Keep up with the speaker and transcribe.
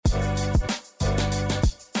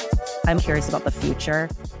I'm curious about the future.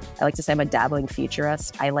 I like to say I'm a dabbling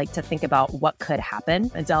futurist. I like to think about what could happen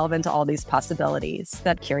and delve into all these possibilities.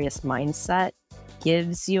 That curious mindset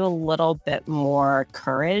gives you a little bit more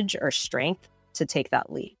courage or strength to take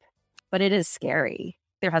that leap. But it is scary.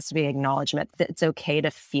 There has to be acknowledgement that it's okay to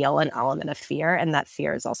feel an element of fear, and that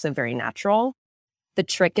fear is also very natural. The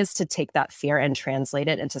trick is to take that fear and translate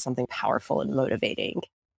it into something powerful and motivating.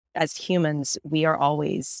 As humans, we are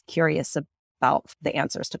always curious about the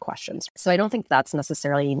answers to questions. So I don't think that's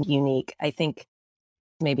necessarily unique. I think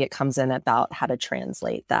maybe it comes in about how to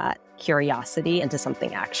translate that curiosity into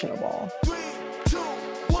something actionable. 3, 2,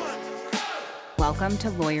 1. Welcome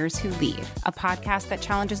to Lawyers Who Lead, a podcast that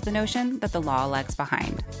challenges the notion that the law lags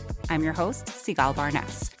behind. I'm your host, Sigal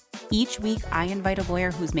Barnes. Each week, I invite a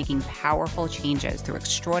lawyer who's making powerful changes through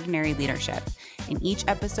extraordinary leadership. In each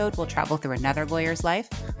episode, we'll travel through another lawyer's life,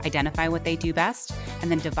 identify what they do best, and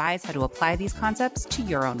then devise how to apply these concepts to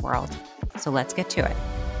your own world. So let's get to it.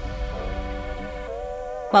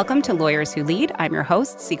 Welcome to Lawyers Who Lead. I'm your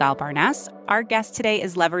host, Sigal Barnes. Our guest today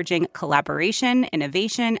is leveraging collaboration,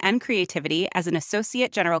 innovation, and creativity as an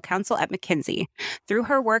associate general counsel at McKinsey. Through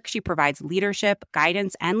her work, she provides leadership,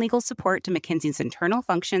 guidance, and legal support to McKinsey's internal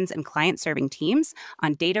functions and client-serving teams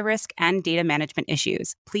on data risk and data management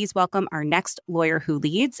issues. Please welcome our next lawyer who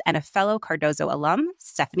leads and a fellow Cardozo alum,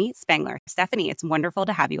 Stephanie Spangler. Stephanie, it's wonderful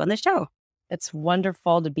to have you on the show. It's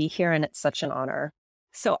wonderful to be here, and it's such an honor.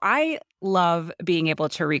 So I love being able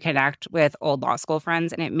to reconnect with old law school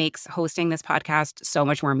friends, and it makes hosting this podcast so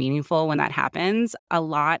much more meaningful when that happens. A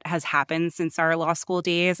lot has happened since our law school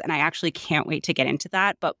days, and I actually can't wait to get into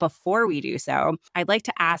that. But before we do so, I'd like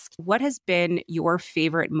to ask, what has been your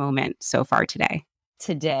favorite moment so far today?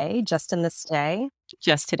 Today, just in this day?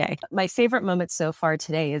 Just today. My favorite moment so far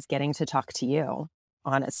today is getting to talk to you,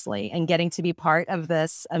 honestly, and getting to be part of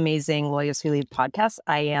this amazing Lawyers Who Lead podcast.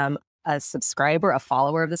 I am a subscriber, a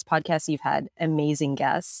follower of this podcast. You've had amazing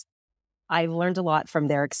guests. I've learned a lot from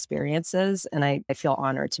their experiences, and I feel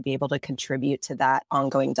honored to be able to contribute to that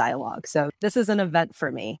ongoing dialogue. So this is an event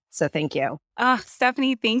for me. So thank you.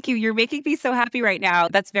 Stephanie, thank you. You're making me so happy right now.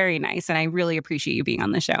 That's very nice. And I really appreciate you being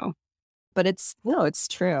on the show. But it's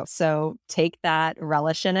true. So take that,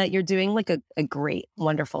 relish in it. You're doing like a great,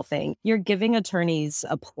 wonderful thing. You're giving attorneys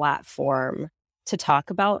a platform to talk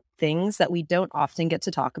about things that we don't often get to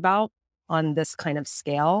talk about on this kind of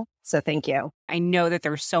scale. So thank you. I know that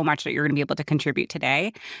there's so much that you're going to be able to contribute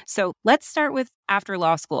today. So let's start with after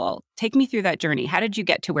law school. Take me through that journey. How did you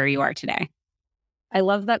get to where you are today? I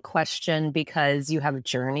love that question because you have a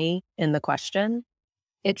journey in the question.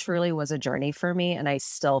 It truly was a journey for me, and I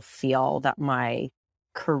still feel that my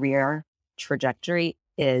career trajectory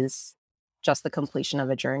is just the completion of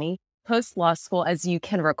a journey. Post-law school, as you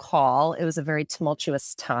can recall, it was a very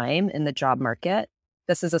tumultuous time in the job market.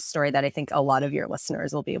 This is a story that I think a lot of your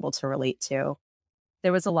listeners will be able to relate to.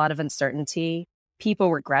 There was a lot of uncertainty. People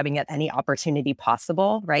were grabbing at any opportunity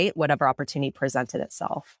possible, right? Whatever opportunity presented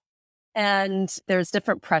itself. And there's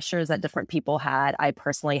different pressures that different people had. I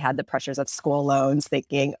personally had the pressures of school loans,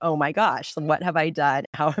 thinking, oh my gosh, what have I done?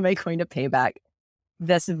 How am I going to pay back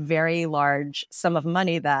this very large sum of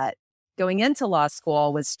money that going into law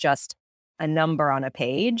school was just a number on a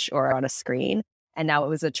page or on a screen, and now it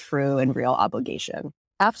was a true and real obligation.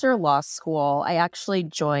 After law school, I actually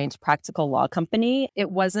joined Practical Law Company.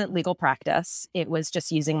 It wasn't legal practice. It was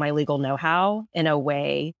just using my legal know-how in a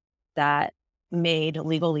way that made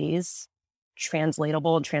legalese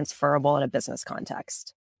translatable and transferable in a business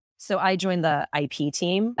context. So I joined the IP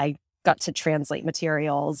team. I got to translate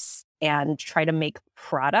materials and try to make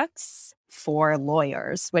products for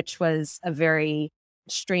lawyers, which was a very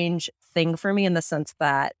strange thing for me in the sense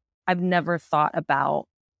that I've never thought about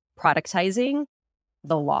productizing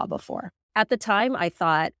the law before. At the time, I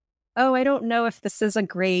thought, oh, I don't know if this is a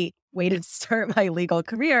great way to start my legal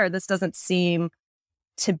career. This doesn't seem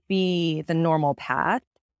to be the normal path.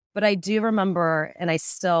 But I do remember, and I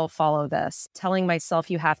still follow this, telling myself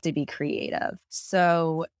you have to be creative.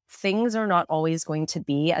 So things are not always going to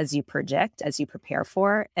be as you predict, as you prepare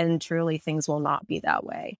for, and truly things will not be that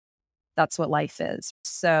way. That's what life is.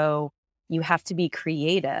 So you have to be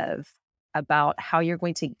creative about how you're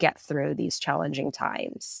going to get through these challenging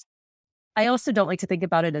times. I also don't like to think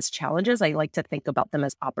about it as challenges. I like to think about them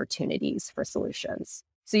as opportunities for solutions.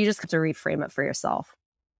 So you just have to reframe it for yourself.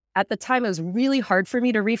 At the time, it was really hard for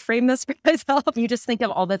me to reframe this for myself. You just think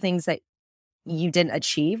of all the things that you didn't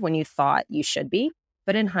achieve when you thought you should be.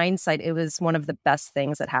 But in hindsight, it was one of the best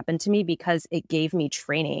things that happened to me because it gave me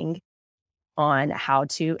training on how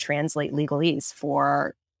to translate legalese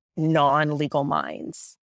for non-legal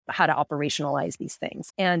minds, how to operationalize these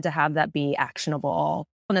things, and to have that be actionable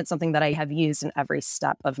And it's something that I have used in every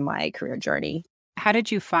step of my career journey. How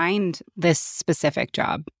did you find this specific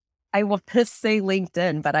job? I want to say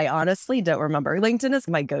LinkedIn, but I honestly don't remember. LinkedIn is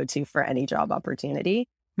my go-to for any job opportunity,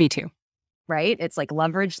 Me too. right? It's like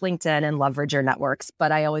leverage LinkedIn and leverage your networks,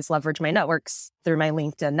 but I always leverage my networks through my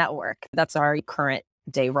LinkedIn network. That's our current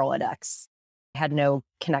day Rolodex. I had no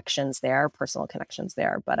connections there, personal connections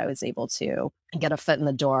there, but I was able to get a foot in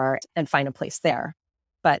the door and find a place there.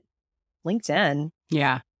 But LinkedIn,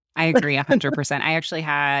 Yeah, I agree 100%. I actually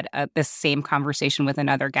had this same conversation with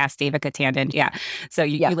another guest, Davica Tandon. Yeah. So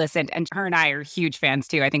yeah, you listened, and her and I are huge fans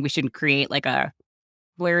too. I think we should create like a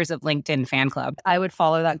Lawyers of LinkedIn fan club. I would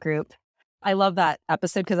follow that group. I love that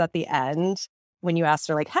episode because at the end, when you asked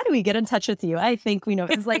her, like, how do we get in touch with you? I think we know.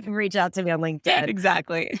 It's like, reach out to me on LinkedIn.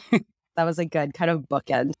 Exactly. That was a good kind of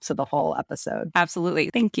bookend to the whole episode. Absolutely.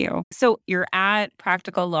 Thank you. So you're at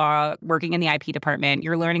Practical Law, working in the IP department.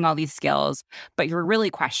 You're learning all these skills, but you're really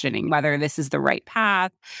questioning whether this is the right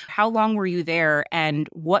path. How long were you there? And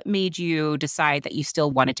what made you decide that you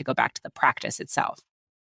still wanted to go back to the practice itself?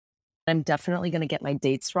 I'm definitely going to get my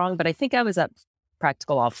dates wrong, but I think I was at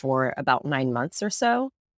Practical Law for about 9 months or so.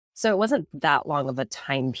 So it wasn't that long of a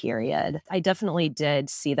time period. I definitely did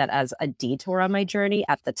see that as a detour on my journey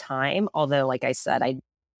at the time. Although, like I said, I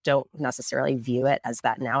don't necessarily view it as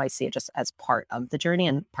that now. I see it just as part of the journey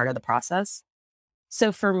and part of the process.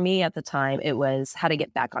 So for me at the time, it was how to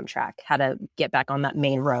get back on track, how to get back on that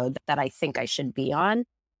main road that I think I should be on.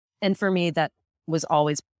 And for me, that was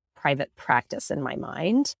always private practice in my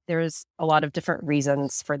mind. There's a lot of different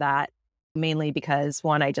reasons for that, mainly because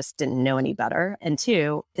one, I just didn't know any better. And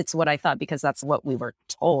two, it's what I thought because that's what we were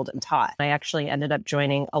told and taught. I actually ended up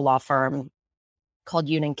joining a law firm called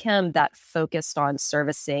Yoon and Kim that focused on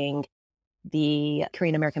servicing the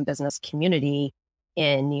Korean American business community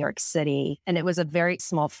in New York City. And it was a very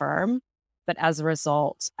small firm. But as a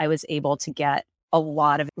result, I was able to get a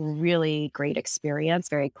lot of really great experience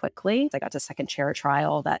very quickly. I got to second chair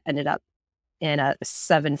trial that ended up in a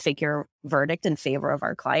 7-figure verdict in favor of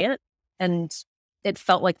our client. And it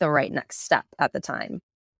felt like the right next step at the time.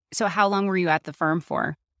 So how long were you at the firm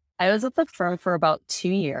for? I was at the firm for about 2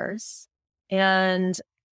 years. And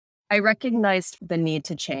I recognized the need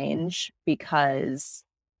to change because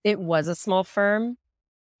it was a small firm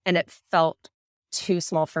and it felt too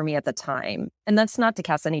small for me at the time. And that's not to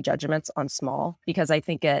cast any judgments on small, because I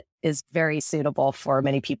think it is very suitable for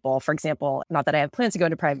many people. For example, not that I have plans to go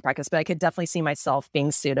into private practice, but I could definitely see myself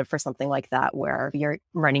being suited for something like that, where you're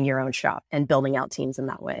running your own shop and building out teams in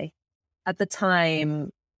that way. At the time,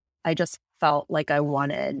 I just felt like I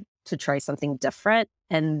wanted to try something different.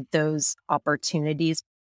 And those opportunities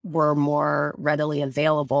were more readily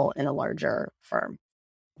available in a larger firm.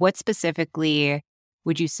 What specifically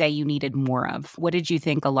would you say you needed more of? What did you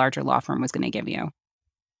think a larger law firm was going to give you?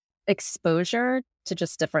 Exposure to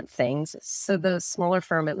just different things. So the smaller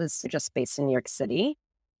firm, it was just based in New York City.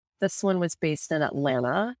 This one was based in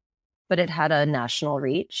Atlanta, but it had a national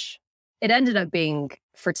reach. It ended up being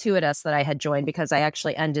fortuitous that I had joined because I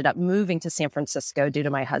actually ended up moving to San Francisco due to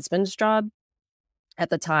my husband's job at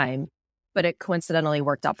the time. But it coincidentally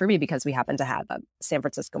worked out for me because we happened to have a San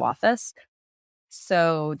Francisco office.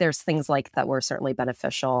 So there's things like that were certainly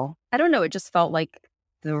beneficial. I don't know. It just felt like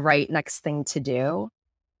the right next thing to do.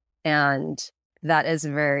 And that is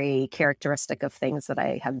very characteristic of things that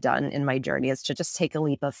I have done in my journey, is to just take a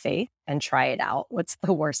leap of faith and try it out. What's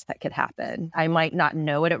the worst that could happen? I might not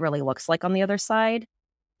know what it really looks like on the other side,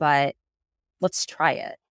 but let's try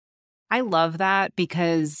it. I love that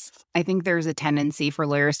because I think there's a tendency for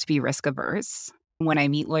lawyers to be risk averse. When I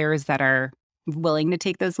meet lawyers that are willing to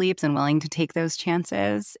take those leaps and willing to take those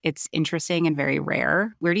chances, it's interesting and very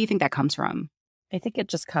rare. Where do you think that comes from? I think it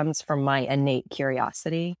just comes from my innate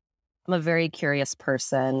curiosity. I'm a very curious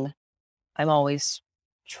person. I'm always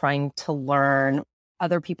trying to learn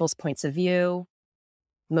other people's points of view,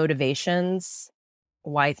 motivations,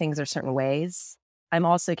 why things are certain ways. I'm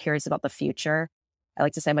also curious about the future. I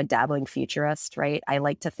like to say I'm a dabbling futurist, right? I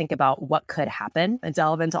like to think about what could happen and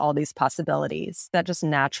delve into all these possibilities. That just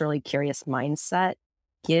naturally curious mindset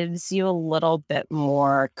gives you a little bit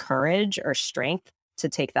more courage or strength to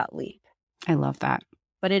take that leap. I love that.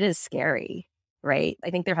 But it is scary, right? I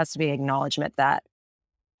think there has to be acknowledgement that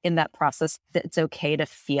in that process, that it's okay to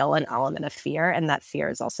feel an element of fear, and that fear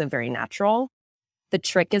is also very natural. The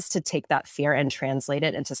trick is to take that fear and translate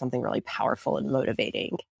it into something really powerful and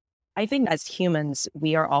motivating. I think as humans,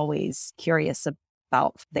 we are always curious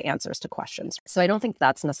about the answers to questions. So I don't think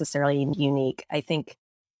that's necessarily unique. I think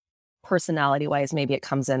personality-wise, maybe it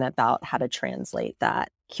comes in about how to translate that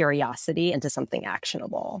curiosity into something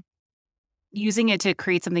actionable. using it to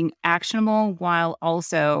create something actionable while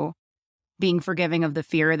also being forgiving of the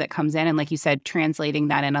fear that comes in. And like you said, translating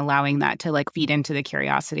that and allowing that to like feed into the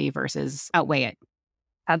curiosity versus outweigh it.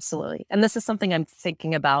 Absolutely. And this is something I'm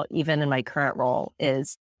thinking about even in my current role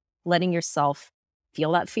is letting yourself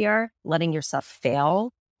feel that fear, letting yourself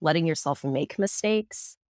fail, letting yourself make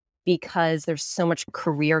mistakes, because there's so much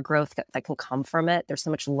career growth that can come from it. There's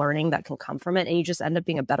so much learning that can come from it. And you just end up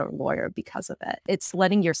being a better lawyer because of it. It's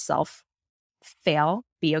letting yourself fail,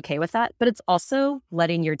 be okay with that. But it's also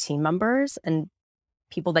letting your team members and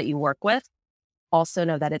people that you work with also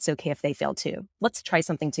know that it's okay if they fail too. Let's try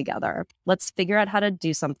something together. Let's figure out how to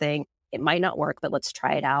do something. It might not work, but let's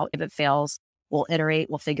try it out. If it fails, we'll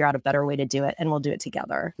iterate, we'll figure out a better way to do it, and we'll do it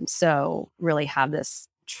together. So really have this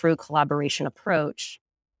true collaboration approach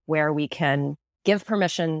where we can give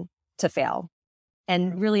permission to fail,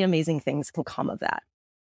 and really amazing things can come of that.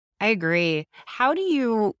 I agree. How do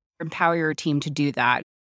you empower your team to do that?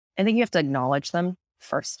 I think you have to acknowledge them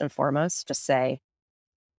first and foremost. Just say,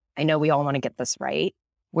 I know we all want to get this right.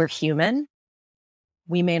 We're human.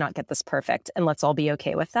 We may not get this perfect, and let's all be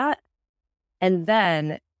okay with that. And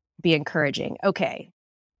then be encouraging. Okay,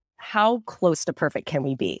 how close to perfect can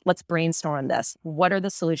we be? Let's brainstorm on this. What are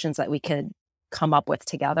the solutions that we could come up with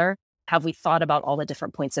together? Have we thought about all the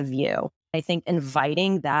different points of view? I think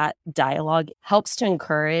inviting that dialogue helps to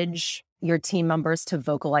encourage your team members to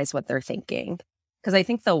vocalize what they're thinking. Because I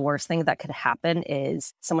think the worst thing that could happen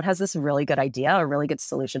is someone has this really good idea, a really good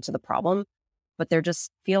solution to the problem, but they're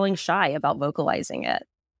just feeling shy about vocalizing it.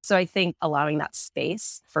 So I think allowing that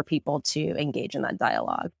space for people to engage in that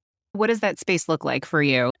dialogue. What does that space look like for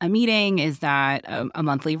you? A meeting? Is that a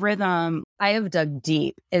monthly rhythm? I have dug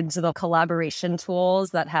deep into the collaboration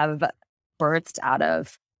tools that have birthed out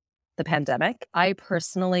of the pandemic. I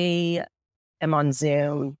personally am on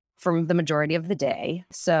Zoom for the majority of the day.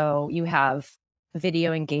 So you have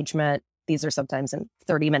video engagement. These are sometimes in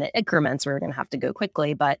 30-minute increments where we're going to have to go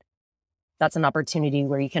quickly, but that's an opportunity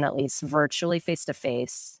where you can at least virtually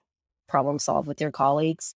face-to-face problem solve with your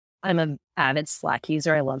colleagues. I'm an avid Slack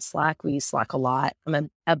user. I love Slack. We use Slack a lot.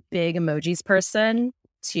 I'm a big emojis person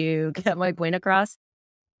to get my point across.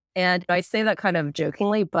 And I say that kind of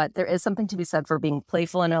jokingly, but there is something to be said for being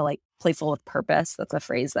playful and like playful with purpose. That's a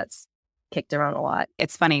phrase that's kicked around a lot.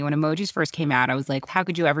 It's funny, when emojis first came out, I was like, how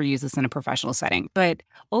could you ever use this in a professional setting? But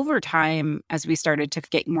over time, as we started to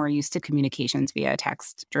get more used to communications via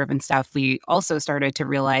text-driven stuff, we also started to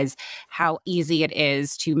realize how easy it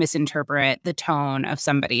is to misinterpret the tone of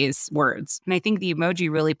somebody's words. And I think the emoji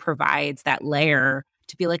really provides that layer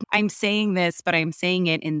to be like, I'm saying this, but I'm saying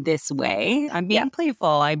it in this way. I'm being playful.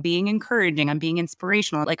 I'm being encouraging. I'm being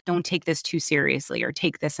inspirational. Like, don't take this too seriously, or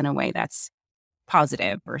take this in a way that's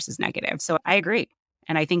positive versus negative. So I agree.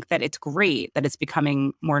 And I think that it's great that it's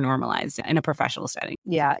becoming more normalized in a professional setting.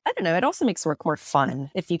 Yeah. I don't know. It also makes work more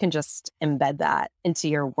fun if you can just embed that into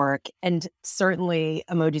your work. And certainly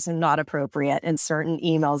emojis are not appropriate in certain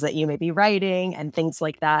emails that you may be writing and things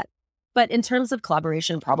like that. But in terms of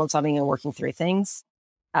collaboration, problem solving, and working through things,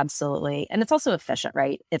 absolutely. And it's also efficient,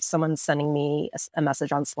 right? If someone's sending me a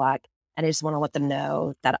message on Slack and I just want to let them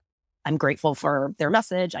know that I'm grateful for their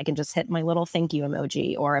message, I can just hit my little thank you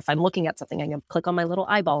emoji. Or if I'm looking at something, I can click on my little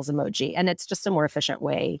eyeballs emoji. And it's just a more efficient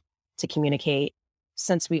way to communicate,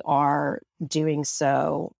 since we are doing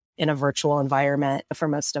so in a virtual environment for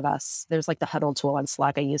most of us. There's like the huddle tool on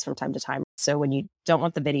Slack I use from time to time. So when you don't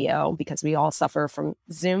want the video, because we all suffer from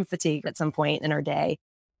Zoom fatigue at some point in our day,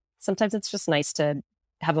 sometimes it's just nice to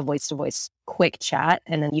have a voice-to-voice quick chat,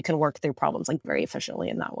 and then you can work through problems like very efficiently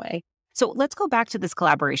in that way. So let's go back to this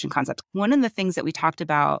collaboration concept. One of the things that we talked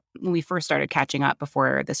about when we first started catching up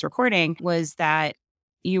before this recording was that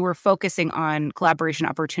you were focusing on collaboration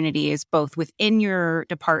opportunities both within your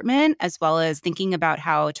department, as well as thinking about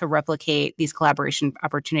how to replicate these collaboration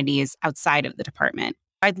opportunities outside of the department.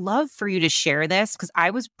 I'd love for you to share this, because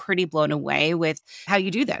I was pretty blown away with how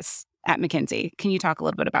you do this at McKinsey. Can you talk a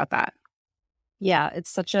little bit about that? Yeah, it's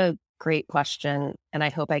such a great question. And I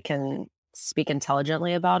hope I can speak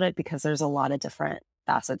intelligently about it, because there's a lot of different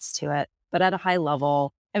facets to it. But at a high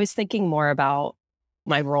level, I was thinking more about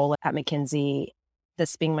my role at McKinsey,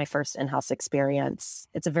 this being my first in-house experience.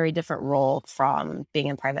 It's a very different role from being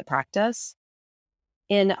in private practice.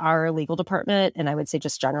 In our legal department, and I would say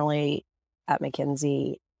just generally at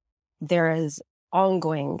McKinsey, there is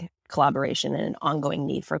ongoing collaboration and an ongoing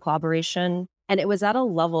need for collaboration. And it was at a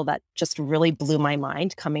level that just really blew my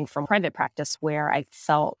mind, coming from private practice, where I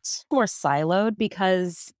felt more siloed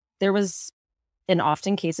because there was in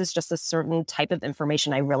often cases, just a certain type of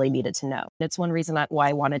information I really needed to know. It's one reason why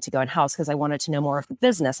I wanted to go in-house, because I wanted to know more of the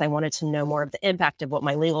business. I wanted to know more of the impact of what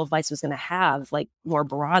my legal advice was going to have, like more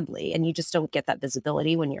broadly. And you just don't get that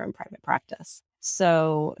visibility when you're in private practice.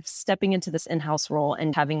 So stepping into this in-house role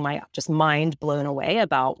and having my just mind blown away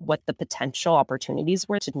about what the potential opportunities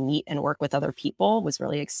were to meet and work with other people was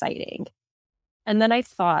really exciting. And then I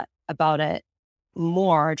thought about it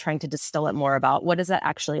more, trying to distill it more about what does that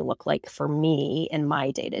actually look like for me in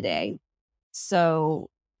my day-to-day. So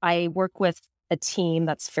I work with a team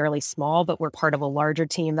that's fairly small, but we're part of a larger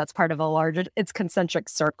team that's part of a larger, it's concentric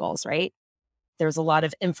circles, right? There's a lot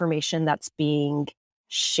of information that's being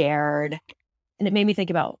shared. And it made me think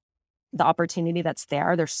about the opportunity that's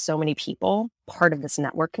there. There's so many people part of this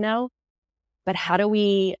network now, but how do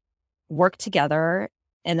we work together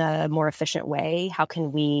in a more efficient way? How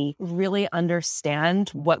can we really understand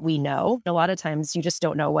what we know? A lot of times you just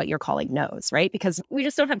don't know what your colleague knows, right? Because we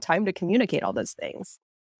just don't have time to communicate all those things.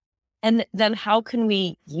 And then how can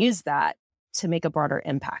we use that to make a broader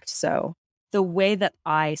impact? So the way that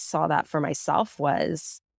I saw that for myself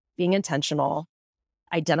was being intentional,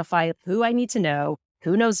 identify who I need to know,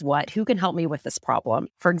 who knows what, who can help me with this problem.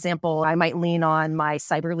 For example, I might lean on my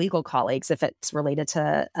cyber legal colleagues if it's related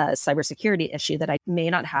to a cybersecurity issue that I may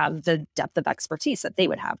not have the depth of expertise that they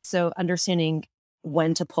would have. So understanding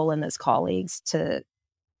when to pull in those colleagues to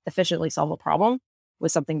efficiently solve a problem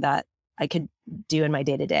was something that I could do in my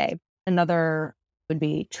day-to-day. Another would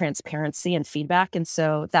be transparency and feedback. And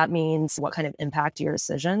so that means what kind of impact your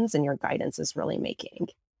decisions and your guidance is really making.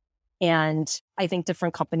 And I think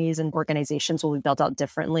different companies and organizations will be built out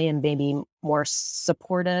differently and maybe more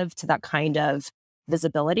supportive to that kind of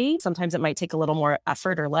visibility. Sometimes it might take a little more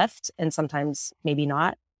effort or lift, and sometimes maybe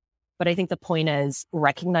not. But I think the point is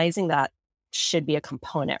recognizing that should be a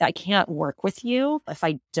component. I can't work with you if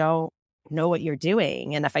I don't know what you're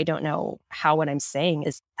doing, and if I don't know how what I'm saying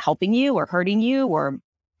is helping you or hurting you or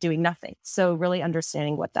doing nothing. So really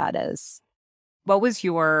understanding what that is. What was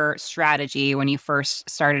your strategy when you first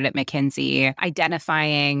started at McKinsey,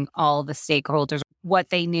 identifying all the stakeholders, what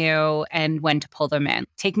they knew, and when to pull them in?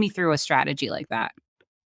 Take me through a strategy like that.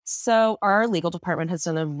 So our legal department has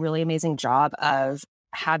done a really amazing job of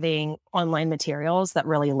having online materials that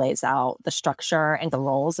really lays out the structure and the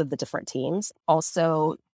roles of the different teams.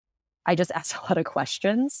 Also, I just asked a lot of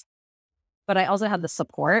questions, but I also had the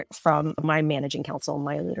support from my managing counsel and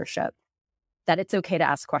my leadership that it's okay to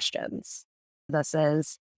ask questions. This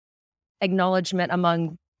is acknowledgement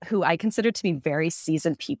among who I consider to be very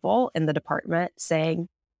seasoned people in the department saying,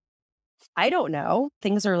 I don't know.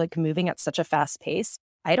 Things are like moving at such a fast pace.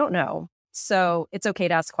 I don't know. So it's okay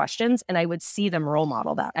to ask questions. And I would see them role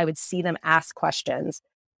model that. I would see them ask questions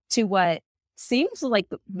to what seems like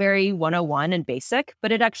very 101 and basic,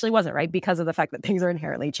 but it actually wasn't, right? Because of the fact that things are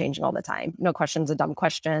inherently changing all the time. No question's a dumb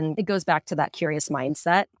question. It goes back to that curious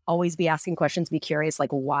mindset. Always be asking questions, be curious,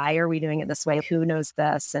 like, why are we doing it this way? Who knows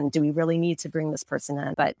this? And do we really need to bring this person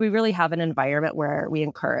in? But we really have an environment where we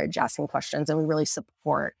encourage asking questions and we really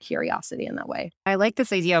support curiosity in that way. I like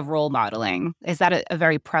this idea of role modeling. Is that a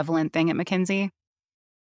very prevalent thing at McKinsey?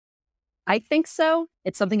 I think so.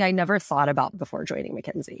 It's something I never thought about before joining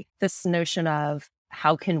McKinsey. This notion of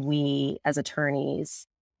how can we as attorneys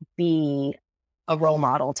be a role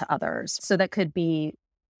model to others? So that could be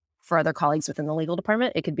for other colleagues within the legal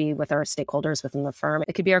department. It could be with our stakeholders within the firm.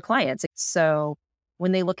 It could be our clients. So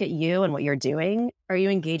when they look at you and what you're doing, are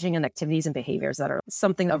you engaging in activities and behaviors that are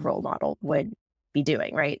something a role model would be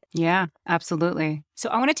doing, right? Yeah, absolutely. So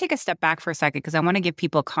I want to take a step back for a second because I want to give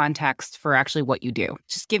people context for actually what you do.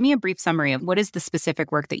 Just give me a brief summary of what is the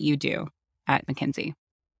specific work that you do at McKinsey.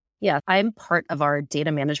 Yeah, I'm part of our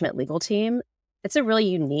data management legal team. It's a really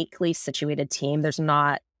uniquely situated team. There's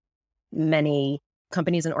not many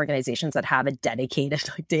companies and organizations that have a dedicated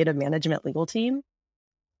data management legal team.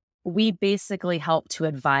 We basically help to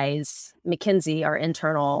advise McKinsey, our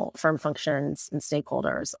internal firm functions and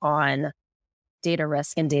stakeholders, on data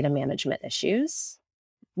risk and data management issues.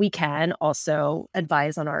 We can also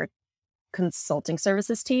advise on our consulting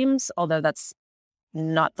services teams, although that's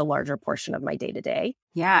not the larger portion of my day-to-day.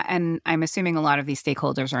 Yeah, and I'm assuming a lot of these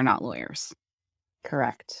stakeholders are not lawyers.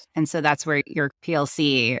 Correct. And so that's where your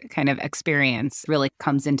PLC kind of experience really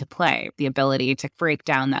comes into play, the ability to break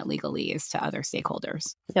down that legalese to other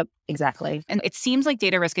stakeholders. Yep, exactly. And it seems like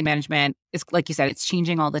data risk and management is, like you said, it's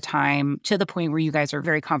changing all the time to the point where you guys are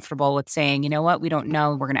very comfortable with saying, you know what, we don't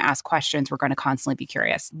know. We're going to ask questions. We're going to constantly be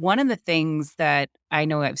curious. One of the things that I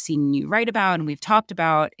know I've seen you write about and we've talked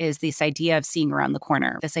about is this idea of seeing around the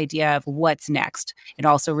corner, this idea of what's next. It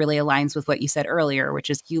also really aligns with what you said earlier, which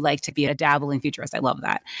is you like to be a dabbling futurist. I love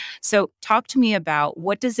that. So talk to me about,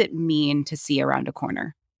 what does it mean to see around a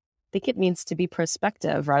corner? Think it means to be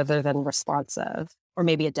prospective rather than responsive or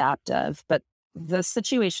maybe adaptive. But the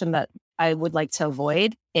situation that I would like to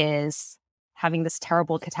avoid is having this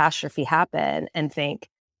terrible catastrophe happen and think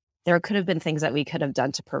there could have been things that we could have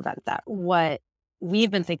done to prevent that. What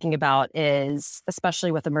we've been thinking about is,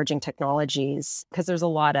 especially with emerging technologies, because there's a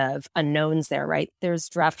lot of unknowns there, right? There's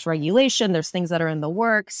draft regulation, there's things that are in the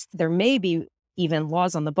works, there may be even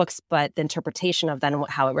laws on the books, but the interpretation of then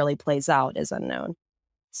how it really plays out is unknown.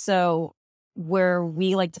 So where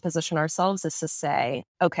we like to position ourselves is to say,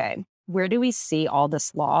 okay, where do we see all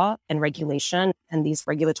this law and regulation and these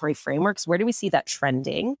regulatory frameworks? Where do we see that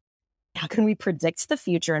trending? How can we predict the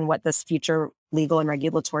future and what this future legal and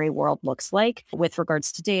regulatory world looks like with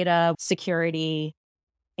regards to data, security,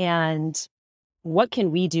 and what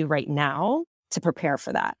can we do right now to prepare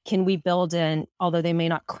for that? Can we build in, although they may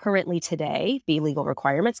not currently today be legal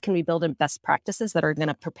requirements, can we build in best practices that are going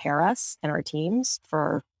to prepare us and our teams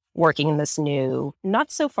for working in this new,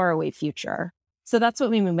 not so far away future? So that's what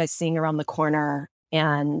we mean by seeing around the corner.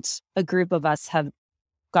 And a group of us have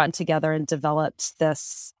gotten together and developed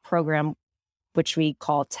this program, which we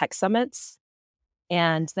call Tech Summits.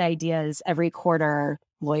 And the idea is every quarter,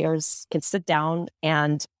 lawyers can sit down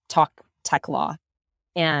and talk tech law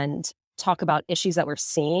and talk about issues that we're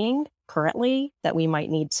seeing currently that we might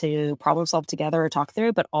need to problem solve together or talk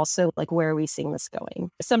through, but also like, where are we seeing this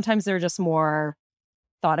going? Sometimes they're just more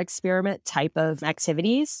thought experiment type of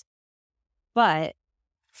activities, but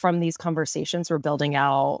from these conversations, we're building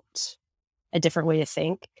out a different way to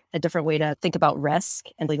think, a different way to think about risk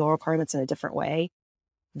and legal requirements in a different way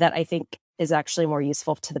that I think is actually more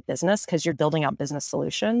useful to the business, because you're building out business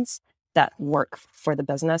solutions that work for the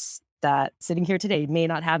business that sitting here today may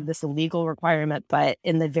not have this legal requirement, but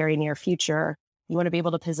in the very near future, you want to be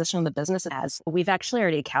able to position the business as, we've actually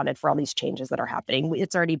already accounted for all these changes that are happening.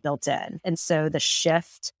 It's already built in. And so the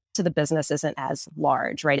shift to the business isn't as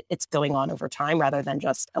large, right? It's going on over time rather than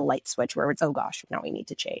just a light switch where it's, oh gosh, now we need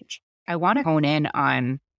to change. I want to hone in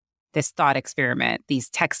on this thought experiment, these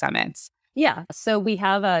tech summits. Yeah. So we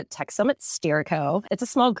have a Tech Summit Steerco. It's a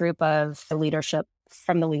small group of leadership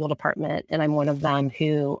from the legal department, and I'm one of them,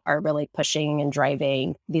 who are really pushing and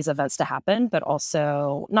driving these events to happen, but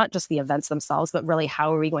also not just the events themselves, but really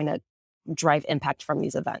how are we going to drive impact from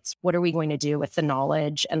these events? What are we going to do with the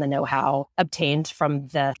knowledge and the know-how obtained from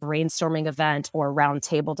the brainstorming event or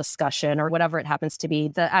roundtable discussion or whatever it happens to be?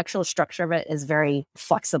 The actual structure of it is very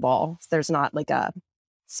flexible. There's not like a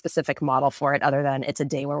specific model for it other than it's a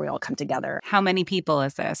day where we all come together. How many people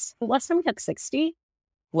is this? Last time we had 60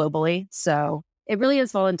 globally. So it really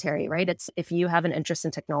is voluntary, right? It's if you have an interest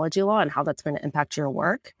in technology law and how that's going to impact your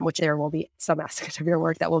work, which there will be some aspect of your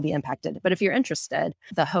work that will be impacted. But if you're interested,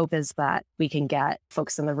 the hope is that we can get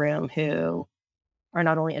folks in the room who are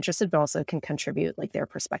not only interested, but also can contribute like their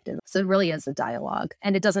perspective. So it really is a dialogue.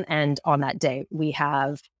 And it doesn't end on that day. We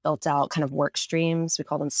have built out kind of work streams. We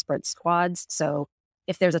call them sprint squads. So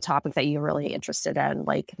if there's a topic that you're really interested in,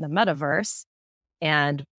 like the metaverse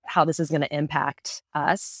and how this is going to impact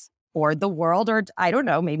us or the world, or I don't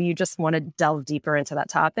know, maybe you just want to delve deeper into that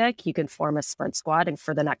topic, you can form a sprint squad and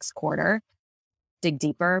for the next quarter, dig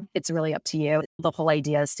deeper. It's really up to you. The whole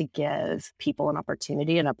idea is to give people an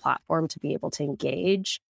opportunity and a platform to be able to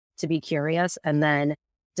engage, to be curious, and then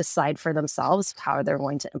decide for themselves how they're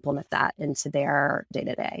going to implement that into their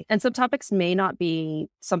day-to-day. And some topics may not be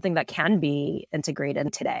something that can be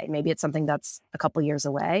integrated today. Maybe it's something that's a couple years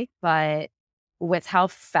away, but with how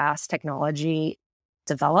fast technology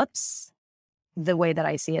develops, the way that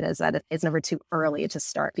I see it is that it's never too early to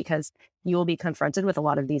start, because you will be confronted with a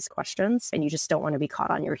lot of these questions and you just don't want to be caught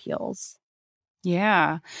on your heels.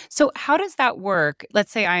 Yeah. So how does that work?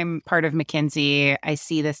 Let's say I'm part of McKinsey. I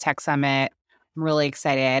see this tech summit. I'm really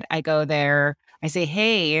excited. I go there. I say,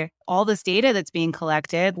 hey, all this data that's being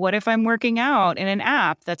collected, what if I'm working out in an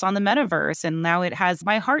app that's on the metaverse and now it has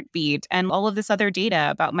my heartbeat and all of this other data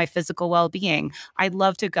about my physical well-being? I'd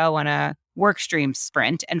love to go on a work stream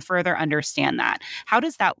sprint and further understand that. How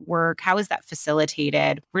does that work? How is that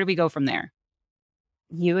facilitated? Where do we go from there?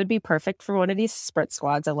 You would be perfect for one of these sprint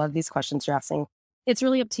squads. I love these questions you're asking. It's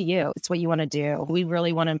really up to you. It's what you want to do. We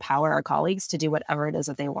really want to empower our colleagues to do whatever it is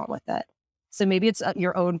that they want with it. So maybe it's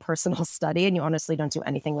your own personal study and you honestly don't do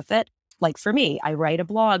anything with it. Like for me, I write a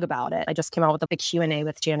blog about it. I just came out with a Q&A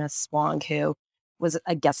with Janice Wong, who was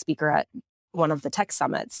a guest speaker at one of the tech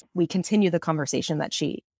summits. We continue the conversation that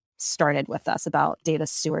she started with us about data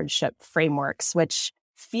stewardship frameworks, which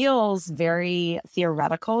feels very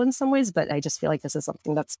theoretical in some ways, but I just feel like this is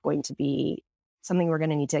something that's going to be something we're going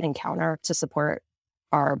to need to encounter to support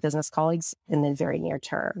our business colleagues in the very near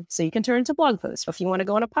term. So you can turn into blog posts if you want to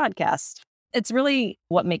go on a podcast. It's really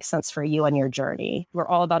what makes sense for you on your journey. We're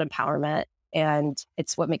all about empowerment, and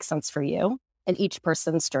it's what makes sense for you. And each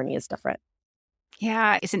person's journey is different.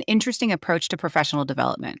 Yeah, it's an interesting approach to professional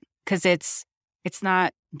development because it's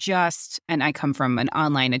not just, and I come from an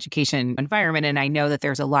online education environment, and I know that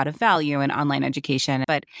there's a lot of value in online education,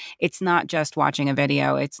 but it's not just watching a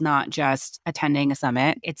video. It's not just attending a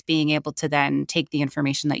summit. It's being able to then take the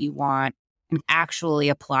information that you want and actually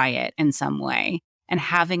apply it in some way, and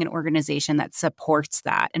having an organization that supports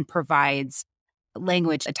that and provides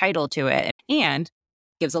language, a title to it, and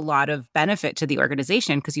gives a lot of benefit to the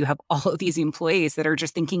organization because you have all of these employees that are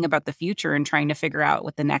just thinking about the future and trying to figure out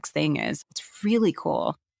what the next thing is. It's really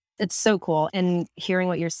cool. It's so cool. And hearing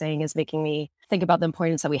what you're saying is making me think about the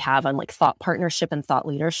importance that we have on like thought partnership and thought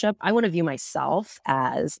leadership. I want to view myself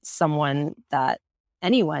as someone that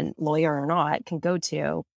anyone, lawyer or not, can go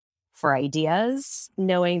to for ideas,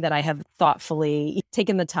 knowing that I have thoughtfully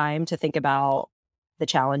taken the time to think about the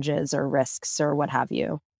challenges or risks or what have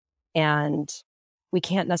you. And we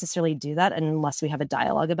can't necessarily do that unless we have a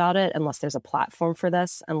dialogue about it, unless there's a platform for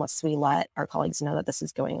this, unless we let our colleagues know that this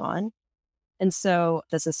is going on. And so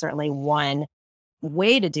this is certainly one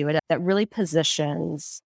way to do it that really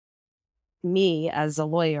positions me as a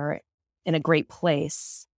lawyer in a great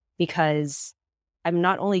place, because I'm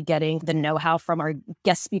not only getting the know-how from our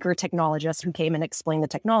guest speaker technologist who came and explained the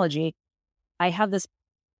technology, I have this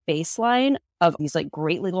baseline of these like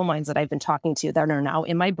great legal minds that I've been talking to that are now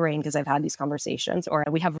in my brain because I've had these conversations, or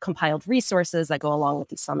we have compiled resources that go along with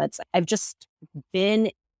these summits. I've just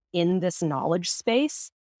been in this knowledge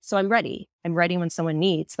space. So I'm ready. I'm ready when someone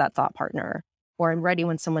needs that thought partner, or I'm ready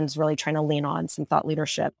when someone's really trying to lean on some thought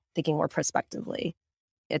leadership, thinking more prospectively.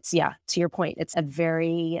 It's, yeah, to your point, it's a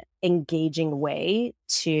very engaging way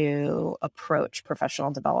to approach professional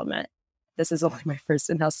development. This is only my first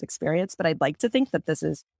in-house experience, but I'd like to think that this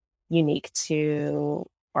is unique to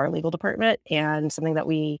our legal department and something that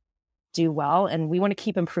we do well. And we want to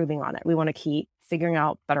keep improving on it. We want to keep figuring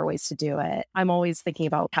out better ways to do it. I'm always thinking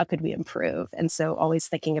about how could we improve? And so always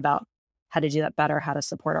thinking about how to do that better, how to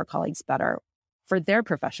support our colleagues better for their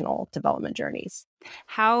professional development journeys.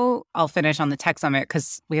 I'll finish on the tech summit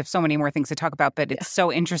because we have so many more things to talk about, but it's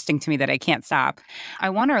so interesting to me that I can't stop. I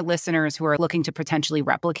want our listeners who are looking to potentially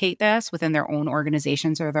replicate this within their own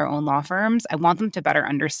organizations or their own law firms, I want them to better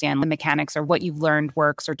understand the mechanics or what you've learned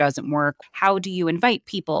works or doesn't work. How do you invite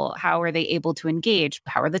people? How are they able to engage?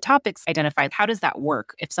 How are the topics identified? How does that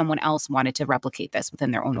work if someone else wanted to replicate this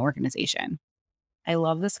within their own organization? I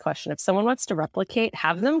love this question. If someone wants to replicate,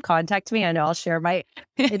 have them contact me. I know I'll share my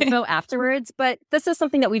info afterwards, but this is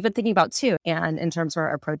something that we've been thinking about too. And in terms of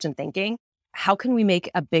our approach and thinking, how can we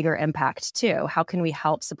make a bigger impact too? How can we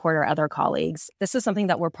help support our other colleagues? This is something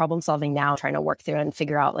that we're problem solving now, trying to work through and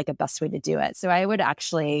figure out like a best way to do it. So I would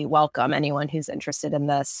actually welcome anyone who's interested in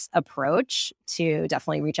this approach to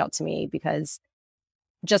definitely reach out to me, because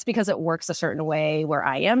just because it works a certain way where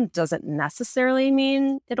I am doesn't necessarily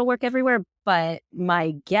mean it'll work everywhere. But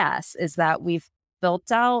my guess is that we've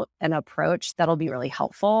built out an approach that'll be really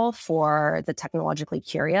helpful for the technologically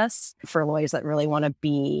curious, for lawyers that really want to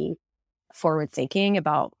be forward thinking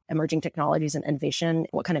about emerging technologies and innovation,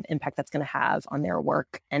 what kind of impact that's going to have on their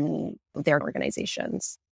work and their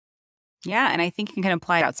organizations. Yeah, and I think you can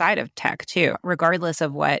apply it outside of tech too, regardless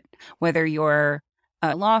of whether you're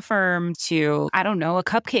a law firm to, I don't know, a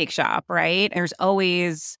cupcake shop, right? There's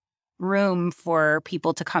always room for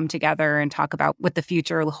people to come together and talk about what the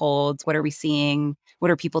future holds. What are we seeing? What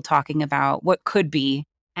are people talking about? What could be?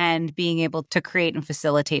 And being able to create and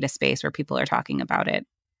facilitate a space where people are talking about it.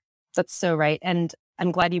 That's so right. And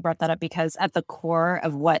I'm glad you brought that up, because at the core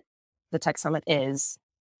of what the Tech Summit is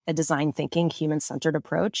a design thinking, human-centered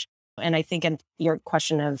approach. And I think in your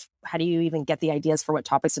question of how do you even get the ideas for what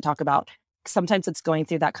topics to talk about, sometimes it's going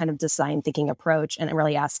through that kind of design thinking approach and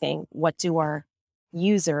really asking, what do our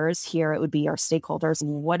users here, it would be our stakeholders,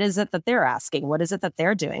 what is it that they're asking? What is it that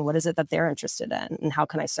they're doing? What is it that they're interested in? And how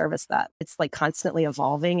can I service that? It's like constantly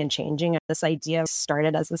evolving and changing. This idea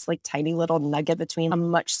started as this like tiny little nugget between a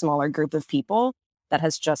much smaller group of people that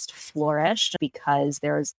has just flourished because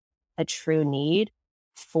there's a true need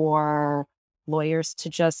for lawyers to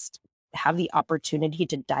just have the opportunity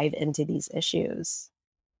to dive into these issues.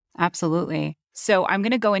 Absolutely. So I'm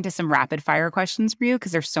going to go into some rapid fire questions for you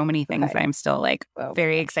because there's so many things that I'm still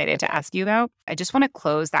very excited to ask you about. I just want to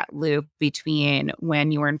close that loop between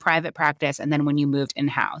when you were in private practice and then when you moved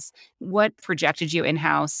in-house. What projected you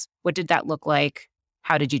in-house? What did that look like?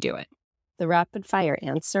 How did you do it? The rapid fire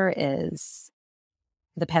answer is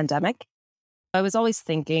the pandemic. I was always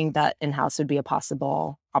thinking that in-house would be a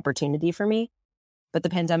possible opportunity for me, but the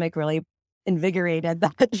pandemic really invigorated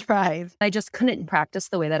that drive. I just couldn't practice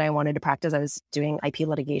the way that I wanted to practice. I was doing IP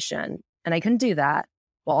litigation, and I couldn't do that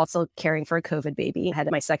while also caring for a COVID baby. I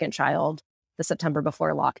had my second child the September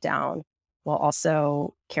before lockdown, while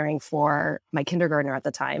also caring for my kindergartner at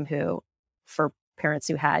the time, who, for parents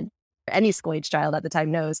who had any school-age child at the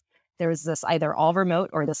time knows, there was this either all remote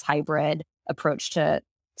or this hybrid approach to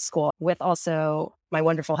school, with also my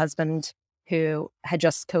wonderful husband who had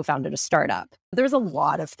just co-founded a startup. There was a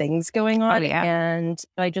lot of things going on, and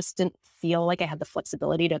I just didn't feel like I had the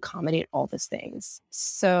flexibility to accommodate all those things.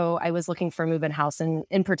 So I was looking for a move in-house, and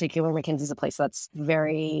in particular, McKinsey's a place that's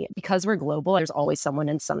very, because we're global, there's always someone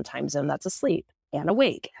in some time zone that's asleep and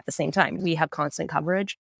awake at the same time. We have constant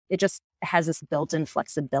coverage. It just has this built-in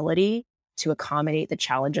flexibility to accommodate the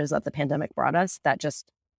challenges that the pandemic brought us that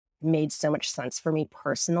just made so much sense for me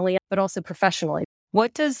personally, but also professionally.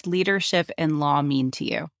 What does leadership in law mean to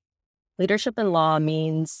you? Leadership in law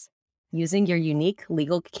means using your unique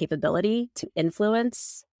legal capability to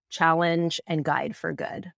influence, challenge, and guide for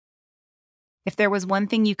good. If there was one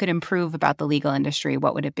thing you could improve about the legal industry,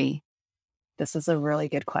 what would it be? This is a really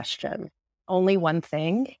good question. Only one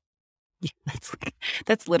thing?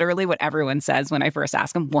 That's literally what everyone says when I first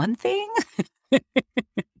ask them. One thing?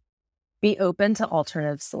 Be open to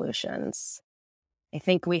alternative solutions. I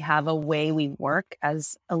think we have a way we work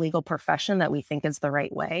as a legal profession that we think is the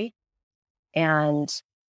right way. And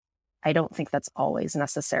I don't think that's always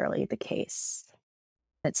necessarily the case.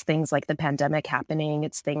 It's things like the pandemic happening.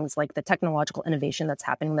 It's things like the technological innovation that's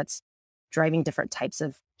happening that's driving different types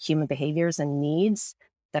of human behaviors and needs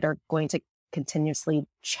that are going to continuously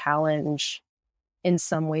challenge, in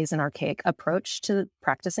some ways, an archaic approach to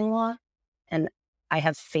practicing law. And I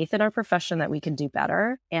have faith in our profession that we can do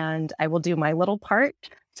better, and I will do my little part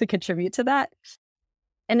to contribute to that.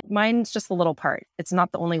 And mine's just a little part. It's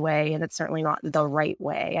not the only way, and it's certainly not the right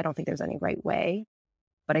way. I don't think there's any right way.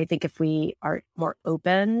 But I think if we are more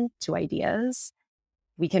open to ideas,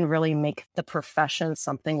 we can really make the profession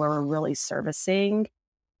something where we're really servicing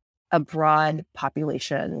a broad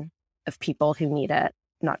population of people who need it,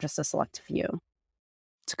 not just a select few.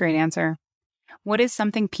 It's a great answer. What is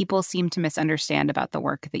something people seem to misunderstand about the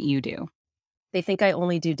work that you do? They think I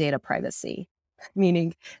only do data privacy,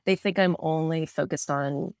 meaning they think I'm only focused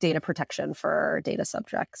on data protection for data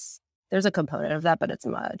subjects. There's a component of that, but it's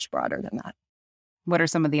much broader than that. What are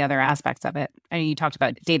some of the other aspects of it? I mean, you talked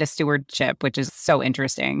about data stewardship, which is so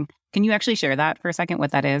interesting. Can you actually share that for a second,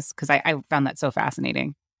 what that is? Because I found that so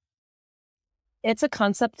fascinating. It's a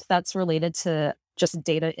concept that's related to just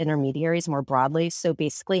data intermediaries more broadly. So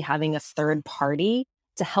basically having a third party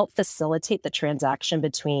to help facilitate the transaction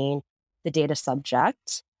between the data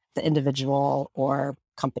subject, the individual or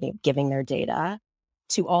company giving their data,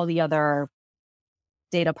 to all the other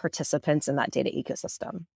data participants in that data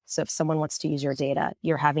ecosystem. So if someone wants to use your data,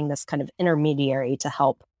 you're having this kind of intermediary to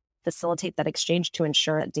help facilitate that exchange to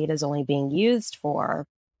ensure that data is only being used for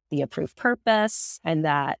the approved purpose, and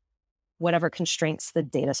that whatever constraints the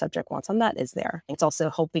data subject wants on that is there. It's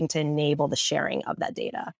also hoping to enable the sharing of that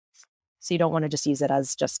data. So you don't want to just use it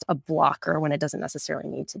as just a blocker when it doesn't necessarily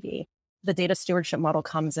need to be. The data stewardship model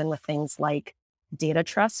comes in with things like data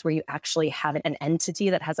trusts, where you actually have an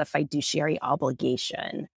entity that has a fiduciary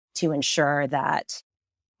obligation to ensure that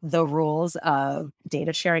the rules of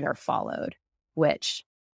data sharing are followed, which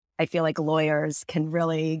I feel like lawyers can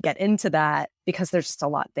really get into that because there's just a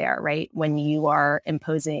lot there, right? When you are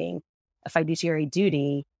imposing a fiduciary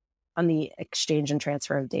duty on the exchange and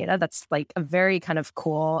transfer of data, that's like a very kind of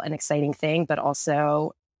cool and exciting thing, but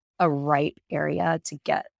also a ripe area to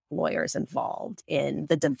get lawyers involved in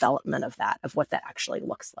the development of that, of what that actually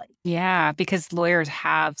looks like. Yeah, because lawyers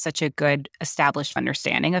have such a good established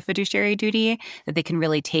understanding of fiduciary duty that they can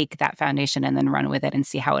really take that foundation and then run with it and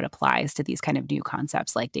see how it applies to these kind of new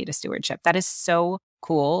concepts like data stewardship. That is so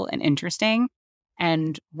cool and interesting.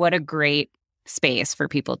 And what a great space for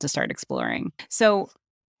people to start exploring. So,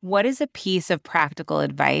 what is a piece of practical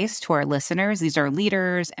advice to our listeners? These are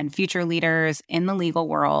leaders and future leaders in the legal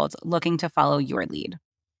world looking to follow your lead.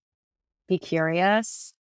 Be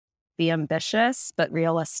curious, be ambitious, but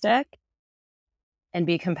realistic, and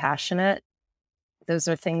be compassionate. Those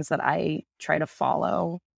are things that I try to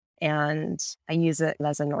follow, and I use it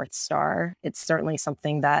as a North Star. It's certainly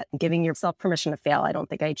something that giving yourself permission to fail, I don't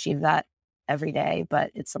think I achieve that every day,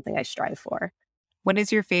 but it's something I strive for. What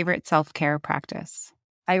is your favorite self-care practice?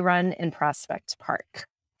 I run in Prospect Park.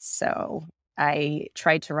 So I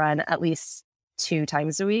try to run at least 2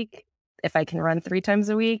 times a week. If I can run 3 times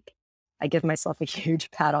a week, I give myself a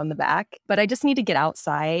huge pat on the back. But I just need to get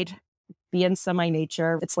outside, be in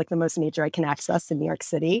semi-nature. It's like the most nature I can access in New York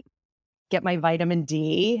City. Get my vitamin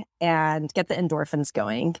D and get the endorphins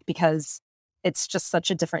going because it's just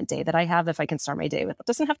such a different day that I have if I can start my day with. It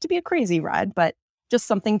doesn't have to be a crazy ride, but just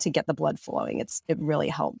something to get the blood flowing. It really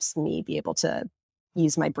helps me be able to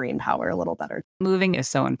use my brain power a little better. Moving is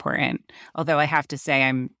so important. Although I have to say,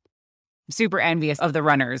 I'm super envious of the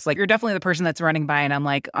runners. Like, you're definitely the person that's running by, and I'm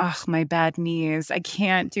like, oh, my bad knees. I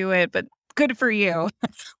can't do it, but good for you.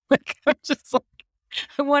 Like, I'm just like,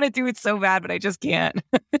 I want to do it so bad, but I just can't.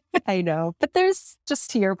 I know. But there's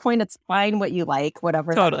just to your point, it's find what you like,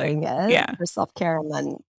 whatever that Totally. thing is Yeah. for self-care, and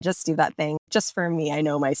then just do that thing. Just for me, I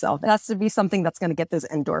know myself. It has to be something that's going to get those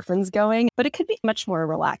endorphins going, but it could be much more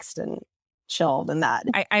relaxed and chill than that.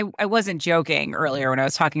 I wasn't joking earlier when I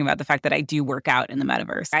was talking about the fact that I do work out in the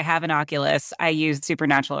metaverse. I have an Oculus. I use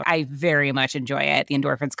Supernatural. I very much enjoy it. The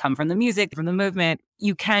endorphins come from the music, from the movement.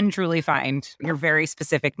 You can truly find your very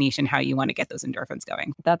specific niche and how you want to get those endorphins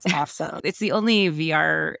going. That's awesome. It's the only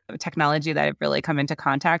VR technology that I've really come into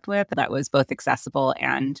contact with that was both accessible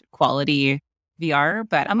and quality VR,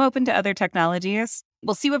 but I'm open to other technologies.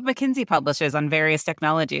 We'll see what McKinsey publishes on various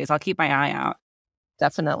technologies. I'll keep my eye out.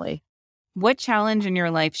 Definitely. What challenge in your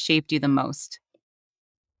life shaped you the most?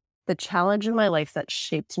 The challenge in my life that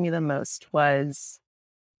shaped me the most was,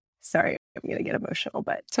 sorry, I'm going to get emotional,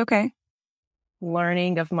 but It's okay.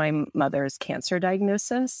 learning of my mother's cancer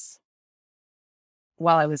diagnosis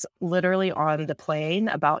while I was literally on the plane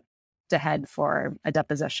about to head for a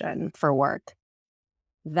deposition for work.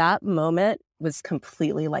 That moment was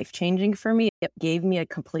completely life-changing for me. It gave me a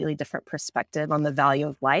completely different perspective on the value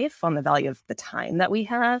of life, on the value of the time that we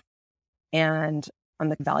have, and on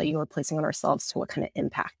the value we're placing on ourselves to what kind of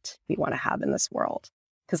impact we want to have in this world.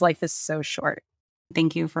 Because life is so short.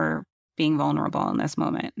 Thank you for being vulnerable in this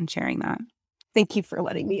moment and sharing that. Thank you for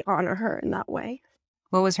letting me honor her in that way.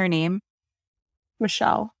 What was her name?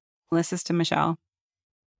 Michelle, This is to Michelle.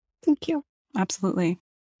 thank you. Absolutely.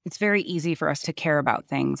 It's very easy for us to care about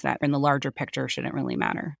things that in the larger picture shouldn't really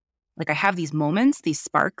matter. Like, I have these moments, these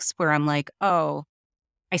sparks where I'm like, oh,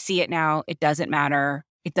 I see it now. It doesn't matter.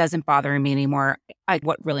 It doesn't bother me anymore.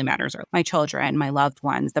 What really matters are my children, my loved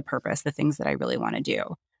ones, the purpose, the things that I really want to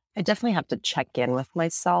do. I definitely have to check in with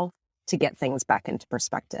myself to get things back into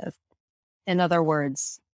perspective. In other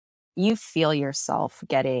words, you feel yourself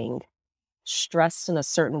getting stressed in a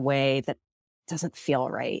certain way that doesn't feel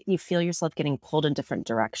right. You feel yourself getting pulled in different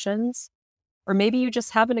directions. Or maybe you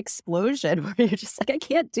just have an explosion where you're just like, I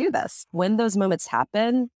can't do this. When those moments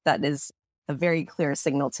happen, that is a very clear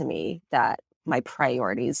signal to me that my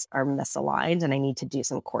priorities are misaligned and I need to do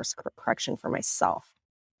some course correction for myself.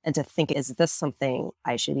 And to think, is this something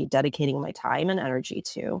I should be dedicating my time and energy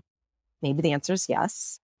to? Maybe the answer is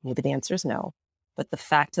yes. Maybe the answer is no. But the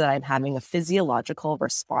fact that I'm having a physiological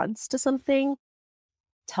response to something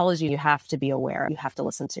tells you have to be aware. You have to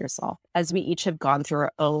listen to yourself. As we each have gone through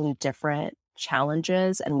our own different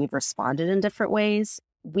challenges and we've responded in different ways,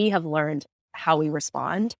 we have learned how we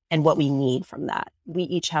respond and what we need from that. We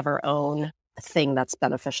each have our own thing that's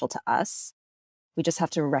beneficial to us. We just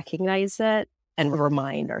have to recognize it and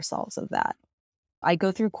remind ourselves of that. I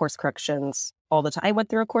go through course corrections all the time. I went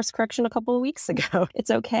through a course correction a couple of weeks ago.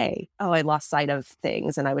 It's okay. Oh, I lost sight of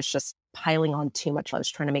things and I was just piling on too much. I was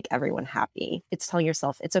trying to make everyone happy. It's telling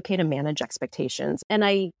yourself it's okay to manage expectations. And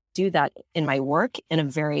I do that in my work in a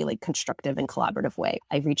very constructive and collaborative way.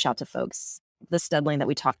 I reach out to folks. This deadline that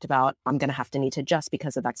we talked about, I'm going to have to need to adjust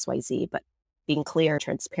because of XYZ, but being clear,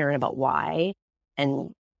 transparent about why,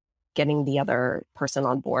 and getting the other person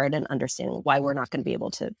on board and understanding why we're not going to be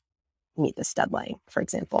able to meet this deadline, for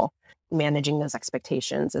example. Managing those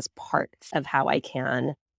expectations is part of how I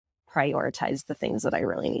can prioritize the things that I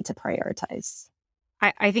really need to prioritize.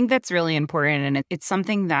 I think that's really important. And it's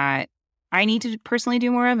something that I need to personally do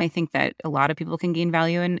more of. I think that a lot of people can gain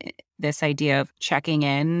value in this idea of checking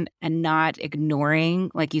in and not ignoring,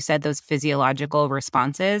 like you said, those physiological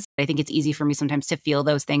responses. I think it's easy for me sometimes to feel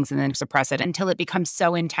those things and then suppress it until it becomes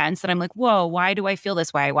so intense that I'm like, whoa, why do I feel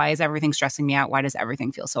this way? Why is everything stressing me out? Why does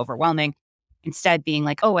everything feel so overwhelming? Instead, being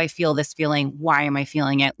like, oh, I feel this feeling. Why am I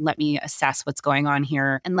feeling it? Let me assess what's going on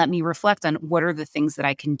here and let me reflect on what are the things that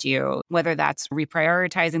I can do, whether that's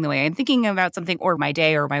reprioritizing the way I'm thinking about something or my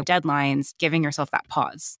day or my deadlines, giving yourself that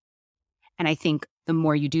pause. And I think the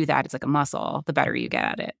more you do that, it's like a muscle, the better you get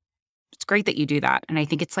at it. It's great that you do that. And I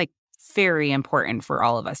think it's very important for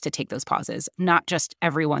all of us to take those pauses, not just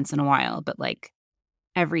every once in a while, but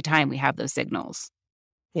every time we have those signals.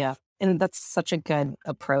 Yeah. And that's such a good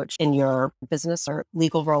approach in your business or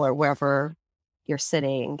legal role or wherever you're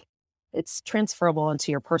sitting. It's transferable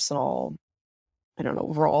into your personal, I don't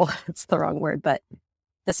know, role. It's the wrong word, but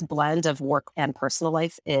this blend of work and personal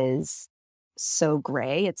life is so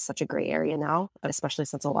gray. It's such a gray area now, especially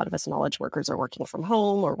since a lot of us knowledge workers are working from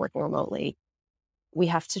home or working remotely. We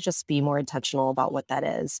have to just be more intentional about what that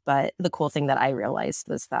is. But the cool thing that I realized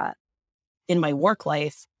was that in my work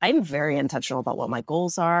life, I'm very intentional about what my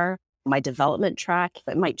goals are, my development track.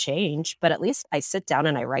 It might change, but at least I sit down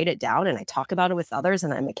and I write it down and I talk about it with others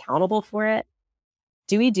and I'm accountable for it.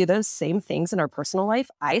 Do we do those same things in our personal life?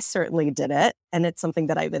 I certainly did it. And it's something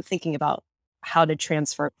that I've been thinking about how to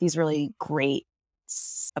transfer these really great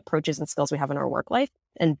approaches and skills we have in our work life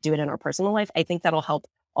and do it in our personal life. I think that'll help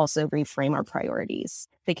also reframe our priorities.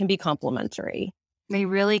 They can be complementary. They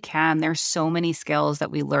really can. There's so many skills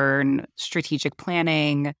that we learn: strategic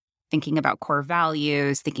planning, thinking about core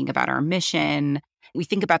values, thinking about our mission. We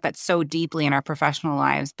think about that so deeply in our professional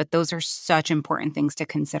lives, but those are such important things to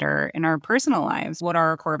consider in our personal lives. What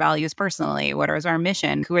are our core values personally? What is our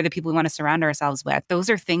mission? Who are the people we want to surround ourselves with? Those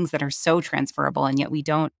are things that are so transferable, and yet we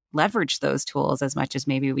don't leverage those tools as much as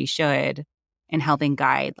maybe we should in helping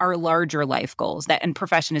guide our larger life goals. And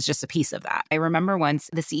profession is just a piece of that. I remember once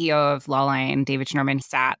the CEO of Lawline, David Schnorman,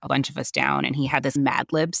 sat a bunch of us down and he had this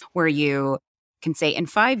Mad Libs where you can say, in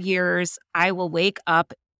 5 years, I will wake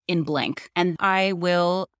up in blank and I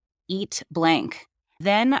will eat blank.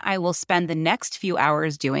 Then I will spend the next few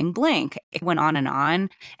hours doing blank. It went on, and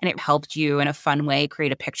it helped you in a fun way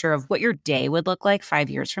create a picture of what your day would look like 5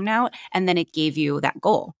 years from now. And then it gave you that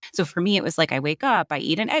goal. So for me, it was like I wake up, I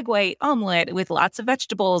eat an egg white omelet with lots of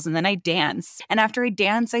vegetables, and then I dance. And after I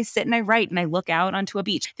dance, I sit and I write and I look out onto a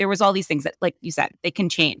beach. There was all these things that, like you said, they can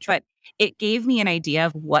change. But it gave me an idea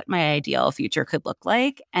of what my ideal future could look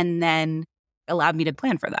like. And then allowed me to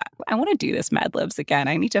plan for that. I want to do this Mad Libs again.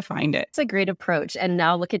 I need to find it. It's a great approach. And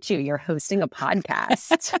now look at you, you're hosting a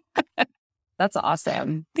podcast. That's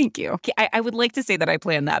awesome. Thank you. I would like to say that I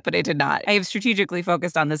planned that, but I did not. I have strategically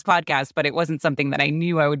focused on this podcast, but it wasn't something that I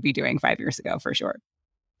knew I would be doing 5 years ago for sure.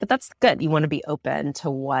 But that's good. You want to be open to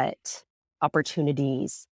what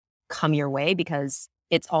opportunities come your way, because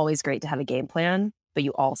it's always great to have a game plan, but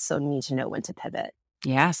you also need to know when to pivot.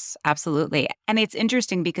 Yes, absolutely. And it's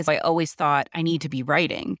interesting because I always thought I need to be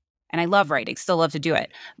writing, and I love writing, still love to do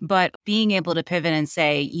it. But being able to pivot and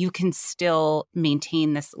say, you can still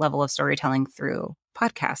maintain this level of storytelling through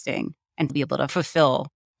podcasting and be able to fulfill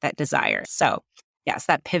that desire. So yes,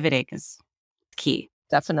 that pivoting is key.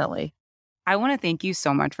 Definitely. I want to thank you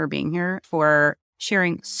so much for being here, for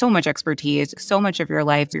sharing so much expertise, so much of your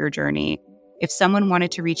life, your journey. If someone wanted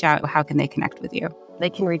to reach out, how can they connect with you? They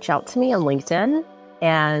can reach out to me on LinkedIn.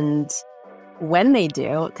 And when they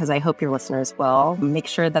do, because I hope your listeners will, make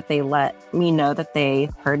sure that they let me know that they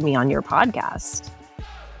heard me on your podcast.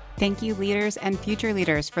 Thank you, leaders and future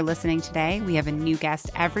leaders, for listening today. We have a new guest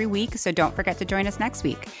every week, so don't forget to join us next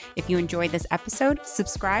week. If you enjoyed this episode,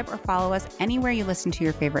 subscribe or follow us anywhere you listen to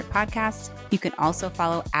your favorite podcasts. You can also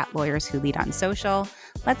follow @LawyersWhoLead on social.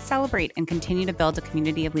 Let's celebrate and continue to build a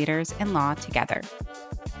community of leaders in law together.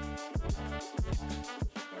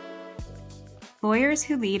 Lawyers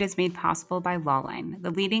Who Lead is made possible by Lawline, the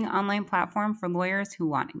leading online platform for lawyers who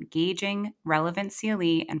want engaging, relevant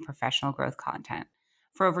CLE and professional growth content.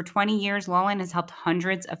 For over 20 years, Lawline has helped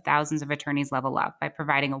hundreds of thousands of attorneys level up by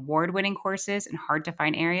providing award-winning courses in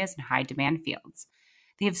hard-to-find areas and high-demand fields.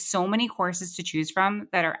 They have so many courses to choose from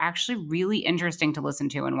that are actually really interesting to listen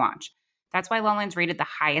to and watch. That's why Lawline's rated the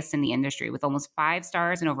highest in the industry, with almost 5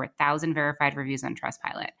 stars and over 1,000 verified reviews on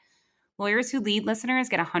Trustpilot. Lawyers Who Lead listeners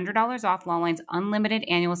get $100 off Lawline's unlimited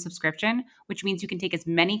annual subscription, which means you can take as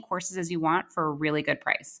many courses as you want for a really good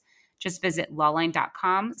price. Just visit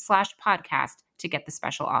lawline.com/podcast to get the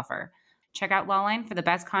special offer. Check out Lawline for the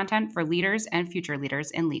best content for leaders and future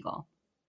leaders in legal.